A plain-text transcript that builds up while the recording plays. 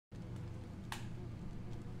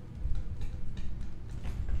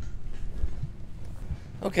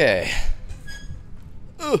Okay.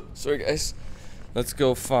 Ugh, sorry guys. Let's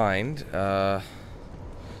go find,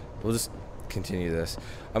 we'll just continue this.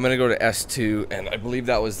 I'm gonna go to S2, and I believe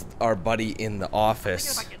that was our buddy in the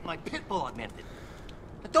office. I'm thinking about getting my pit bull augmented.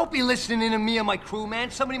 But don't be listening in to me and my crew,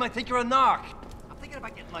 man. Somebody might think you're a narc. I'm thinking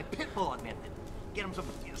about getting my pit bull augmented. Get him some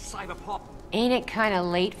cyber pop. Ain't it kind of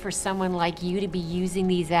late for someone like you to be using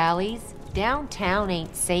these alleys? Downtown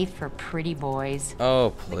ain't safe for pretty boys.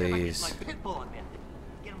 Oh, please. My pit bull augmented.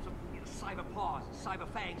 Get him some cyber paws, cyber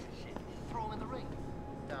fangs and shit. Throw him in the ring.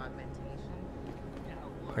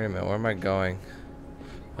 Wait a minute, where am I going?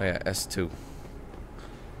 Oh yeah, S2.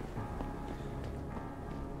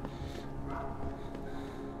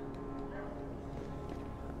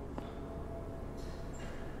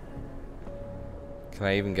 Can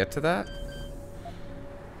I even get to that?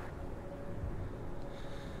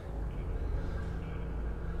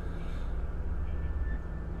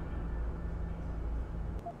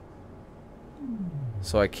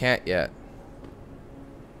 So I can't yet.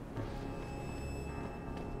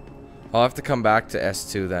 I'll have to come back to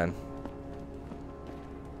S2 then.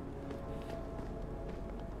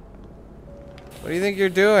 What do you think you're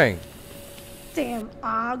doing? Damn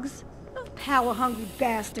Oggs. Those power-hungry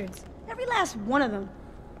bastards. Every last one of them.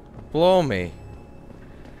 Blow me.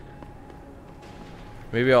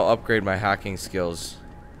 Maybe I'll upgrade my hacking skills.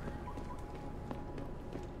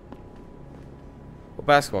 What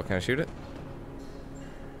basketball? Can I shoot it?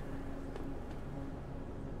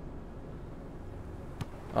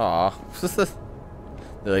 Aw.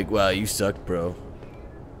 They're like, wow, you suck, bro.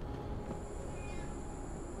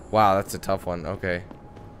 Wow, that's a tough one. Okay.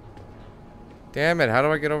 Damn it, how do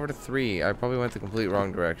I get over to 3? I probably went the complete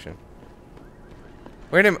wrong direction.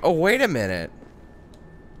 Wait a minute. Oh, wait a minute.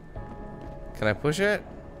 Can I push it?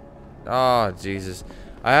 Oh, Jesus.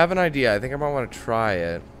 I have an idea. I think I might want to try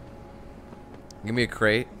it. Give me a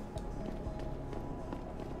crate.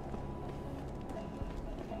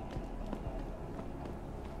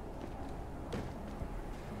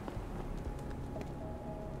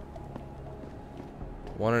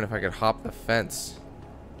 Wondering if I could hop the fence.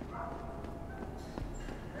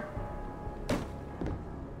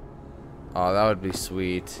 Oh, that would be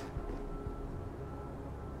sweet.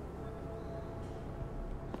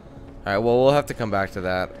 Alright, well, we'll have to come back to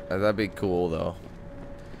that. That'd be cool, though.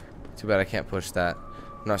 Too bad I can't push that.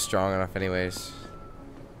 I'm not strong enough anyways.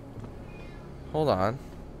 Hold on.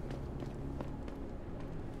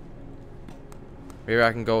 Maybe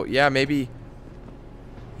I can go... Yeah, maybe...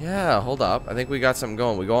 Yeah, hold up. I think we got something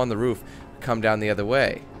going. We go on the roof, come down the other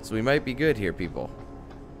way. So we might be good here, people.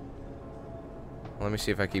 Let me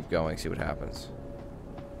see if I keep going, see what happens.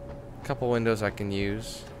 A couple windows I can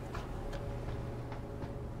use.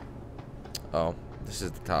 Oh, this is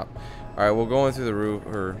the top. Alright, we'll go in through the roof,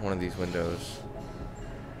 or one of these windows.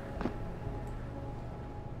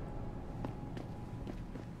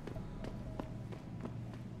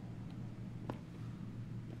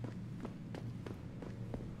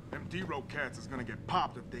 D-Row cats is gonna get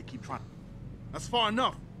popped if they keep trying. That's far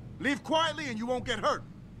enough. Leave quietly and you won't get hurt.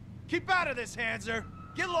 Keep out of this, Hanser.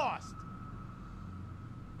 Get lost.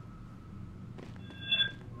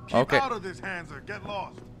 Keep out of this, Hanser. Get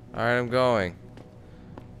lost. Alright, I'm going.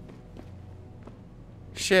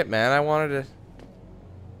 Shit, man. I wanted to...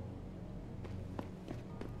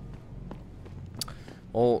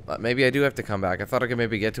 Well, maybe I do have to come back. I thought I could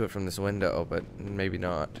maybe get to it from this window, but maybe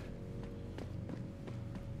not.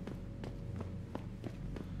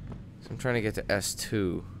 I'm trying to get to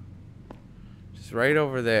S2. Just right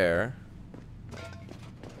over there.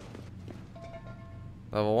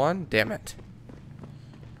 Level 1? Damn it.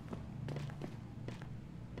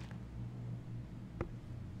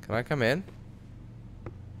 Can I come in?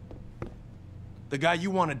 The guy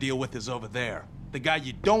you want to deal with is over there. The guy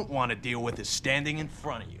you don't want to deal with is standing in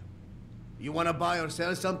front of you. You want to buy or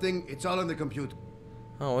sell something? It's all on the computer.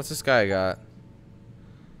 Oh, what's this guy got?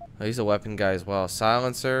 Oh, he's a weapon guy as well.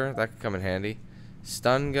 Silencer, that could come in handy.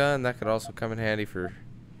 Stun gun, that could also come in handy for...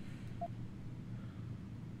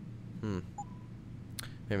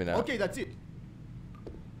 Maybe not. Okay, that's it.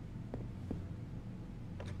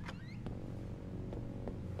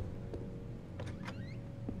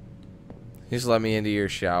 You just let me into your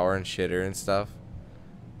shower and shitter and stuff.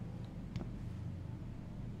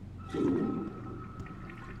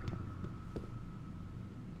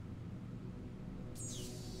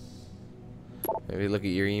 Maybe look at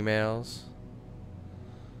your emails.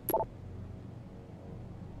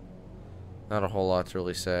 Not a whole lot to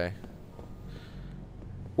really say.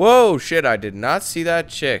 Whoa, shit, I did not see that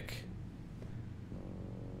chick.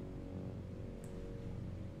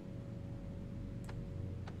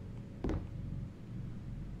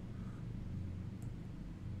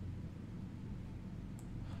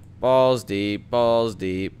 Balls deep, balls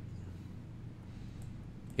deep.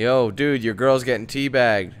 Yo, dude, your girl's getting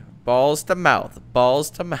teabagged. Balls to mouth,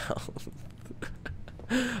 balls to mouth.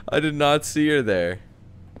 I did not see her there.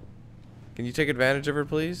 Can you take advantage of her,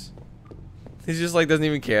 please? He's just like doesn't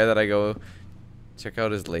even care that I go check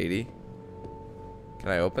out his lady. Can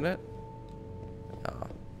I open it? Oh.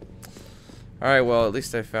 Alright, well, at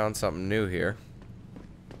least I found something new here.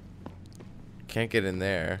 Can't get in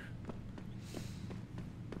there.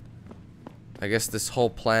 I guess this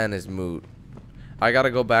whole plan is moot. I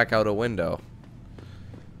gotta go back out a window.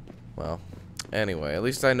 Well, anyway, at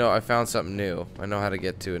least I know I found something new. I know how to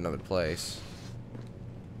get to another place.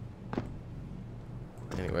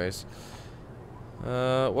 Anyways.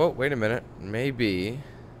 Whoa, wait a minute. Maybe.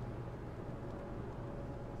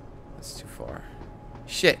 That's too far.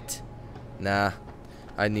 Shit. Nah.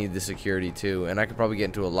 I need the security too. And I could probably get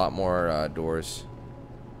into a lot more doors.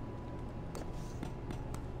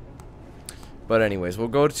 But anyways, we'll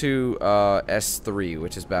go to S3,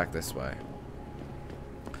 which is back this way.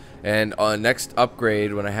 And on next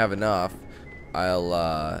upgrade, when I have enough,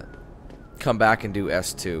 I'll come back and do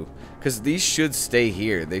S2. Because these should stay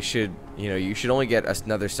here. They should, you know, you should only get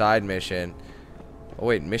another side mission. Oh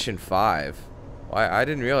wait, mission 5. Well, I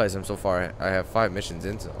didn't realize I'm so far. I have 5 missions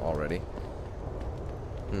in already.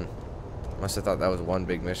 Must have thought that was one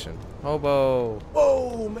big mission. Hobo.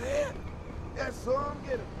 Oh man, that's some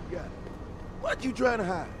get him. You got it. What you trying to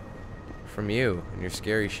hide? From you and your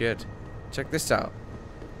scary shit. Check this out.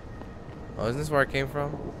 Oh, isn't this where I came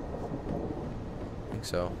from? I think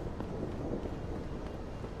so.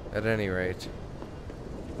 At any rate.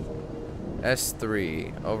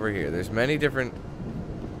 S3 over here. There's many different.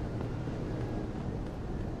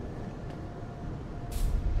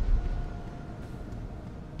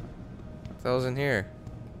 What the hell's in here?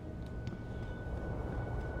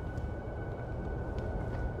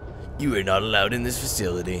 You are not allowed in this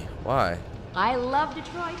facility. Why? I love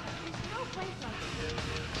Detroit. There's no place like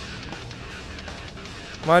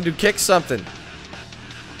it. Come on, dude, kick something.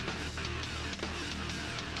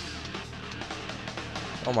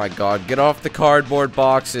 Oh my god, get off the cardboard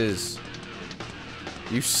boxes.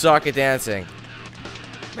 You suck at dancing.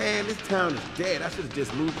 Man, this town is dead. I should have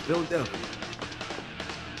just moved to Philadelphia.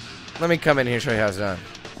 Let me come in here and show you how it's done.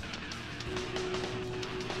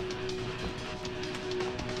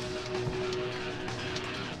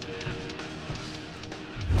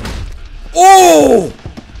 Oh!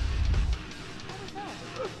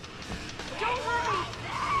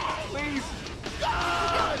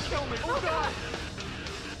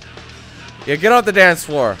 Yeah, get off the dance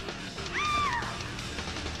floor.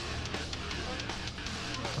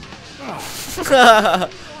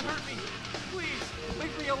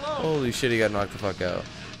 Holy shit, he got knocked the fuck out.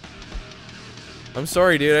 I'm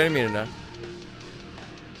sorry, dude. I didn't mean to know.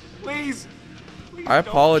 Please. I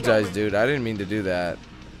apologize, dude. I didn't mean to do that.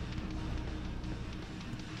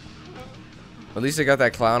 At least I got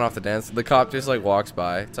that clown off the dance. The cop just like walks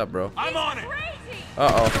by. What's up, bro? I'm on it.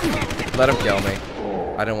 Uh-oh. Let him kill me.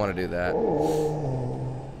 I didn't want to do that.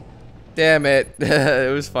 Damn it.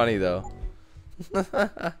 It was funny, though.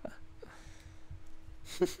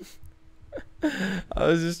 I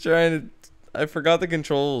was just trying to... I forgot the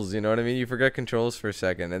controls, you know what I mean? You forget controls for a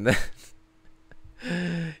second, and then...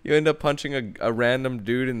 you end up punching a random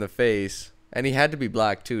dude in the face. And he had to be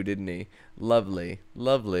black, too, didn't he? Lovely.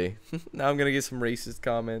 Lovely. Now I'm gonna get some racist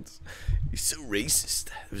comments. You're so racist.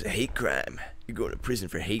 It was a hate crime. You're going to prison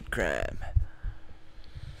for hate crime.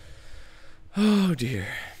 Oh, dear.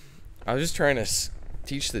 I was just trying to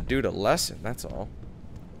teach the dude a lesson, that's all.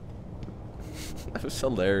 That was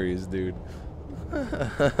hilarious, dude.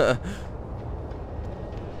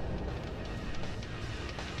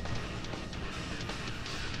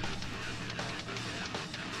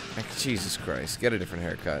 Like, Jesus Christ, get a different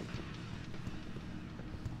haircut.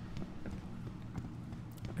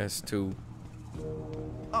 S2.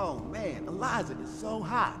 Oh man, Eliza is so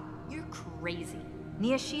hot. You're crazy.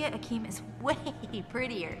 Nia Shia Akeem is way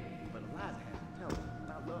prettier. But Eliza has to tell her.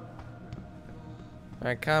 I love her.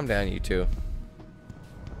 Alright, calm down, you two.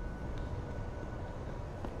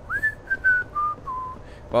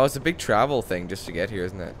 Well, it's a big travel thing just to get here,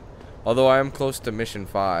 isn't it? Although I am close to mission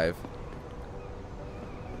 5.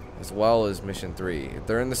 As well as mission 3.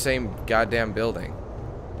 They're in the same goddamn building.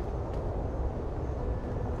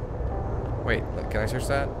 Wait, can I search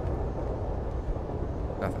that?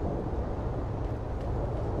 Nothing.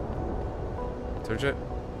 Search it?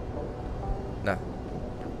 Nothing.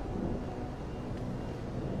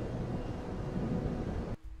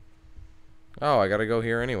 Oh, I gotta go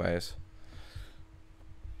here anyways.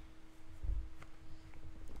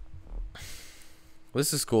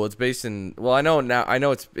 This is cool. It's based in, well, I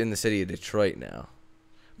know it's in the city of Detroit now.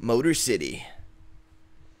 Motor City,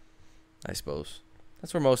 I suppose.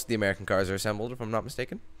 That's where most of the American cars are assembled, if I'm not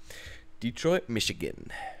mistaken. Detroit, Michigan.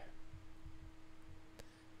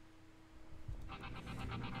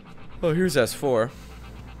 Oh, here's S4.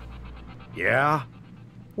 Yeah?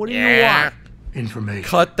 What do you want? Information.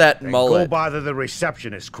 Cut that Then mullet. go bother the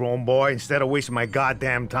receptionist, Chrome Boy, instead of wasting my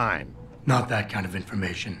goddamn time. Not that kind of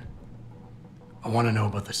information. I want to know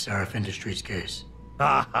about the Seraph Industries case.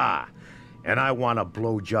 Ha ha. And I want a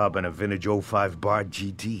blowjob and a vintage 05 bar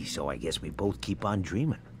GT, so I guess we both keep on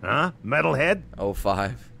dreaming. Huh, metalhead?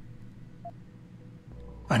 05.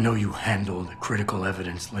 I know you handled the critical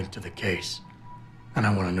evidence linked to the case, and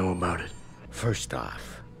I want to know about it. First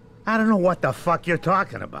off, I don't know what the fuck you're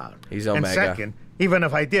talking about. He's And Omega. second, even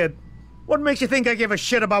if I did, what makes you think I give a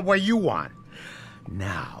shit about what you want?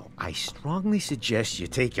 Now, I strongly suggest you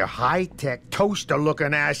take your high-tech,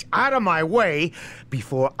 toaster-looking ass out of my way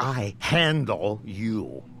before I handle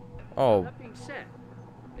you. Oh,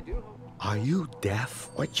 Are you deaf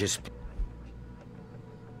or just...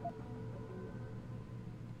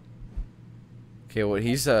 okay. Well,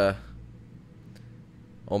 he's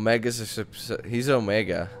he's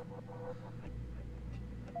Omega.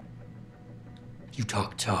 You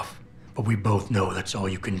talk tough, but we both know that's all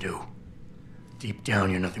you can do. Deep down,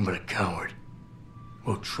 you're nothing but a coward.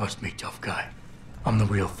 Well, trust me, tough guy. I'm the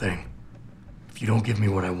real thing. If you don't give me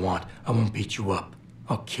what I want, I won't beat you up.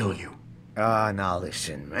 I'll kill you. Now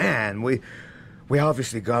listen, man, we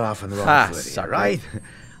obviously got off on the wrong Ha, foot here, sucker. right?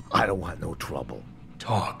 I don't want no trouble.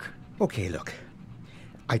 Talk. Okay, look.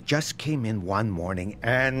 I just came in one morning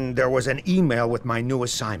and there was an email with my new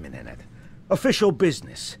assignment in it. Official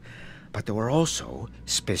business. But there were also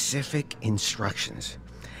specific instructions.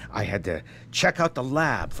 I had to check out the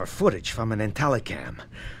lab for footage from an Intellicam.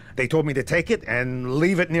 They told me to take it and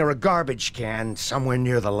leave it near a garbage can somewhere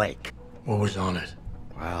near the lake. What was on it?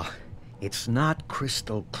 Well, it's not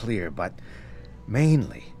crystal clear, but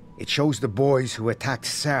mainly it shows the boys who attacked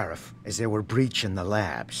Seraph as they were breaching the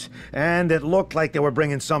labs. And it looked like they were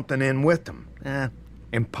bringing something in with them.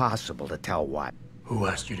 Impossible to tell what. Who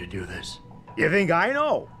asked you to do this? You think I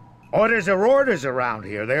know? Orders are orders around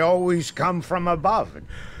here. They always come from above. And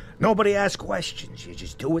nobody asks questions. You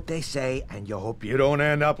just do what they say, and you hope you don't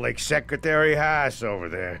end up like Secretary Haas over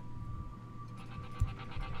there.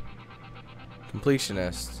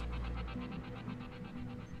 Completionist.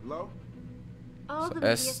 Hello? All So the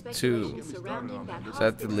media S2. speculation surrounding that So I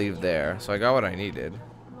have to leave there. So I got what I needed.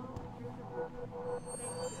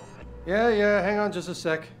 Yeah, hang on just a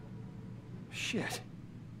sec. Shit.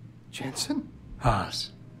 Jensen?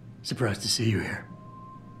 Haas. Surprised to see you here.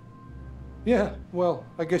 Yeah, well,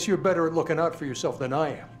 I guess you're better at looking out for yourself than I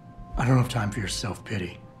am. I don't have time for your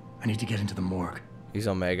self-pity. I need to get into the morgue. He's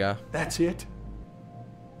Omega. That's it?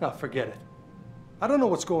 Oh, forget it. I don't know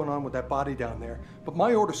what's going on with that body down there, but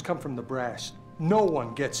my orders come from the brass. No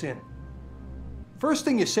one gets in. First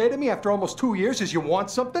thing you say to me after almost 2 years is you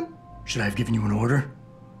want something? Should I have given you an order?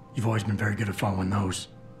 You've always been very good at following those.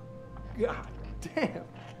 God damn.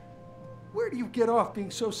 Where do you get off being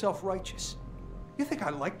so self-righteous? You think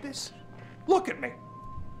I like this? Look at me.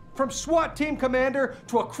 From SWAT team commander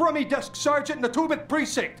to a crummy desk sergeant in the 2-bit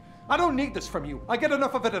precinct. I don't need this from you. I get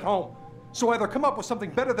enough of it at home. So either come up with something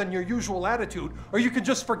better than your usual attitude, or you can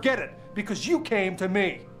just forget it, because you came to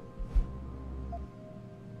me.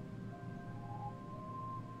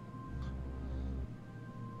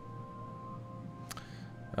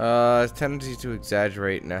 Tendency to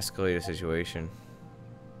exaggerate and escalate a situation.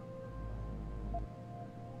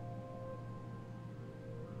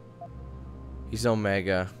 He's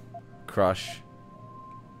Omega. Crush.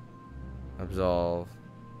 Absolve.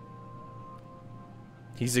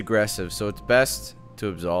 He's aggressive, so it's best to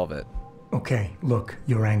absolve it. Okay, look,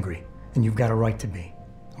 you're angry, and you've got a right to be.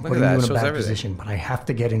 I'm Look at putting that, you it in a shows bad everything. position, but I have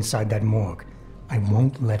to get inside that morgue. I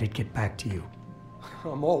won't let it get back to you.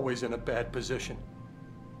 I'm always in a bad position.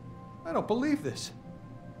 I don't believe this.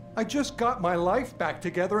 I just got my life back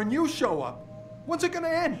together and you show up. When's it gonna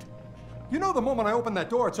end? You know the moment I open that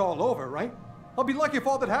door, it's all over, right? I'll be lucky if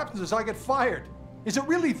all that happens is I get fired. Is it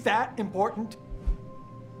really that important?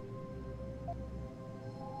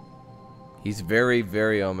 He's very,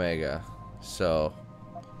 very Omega. So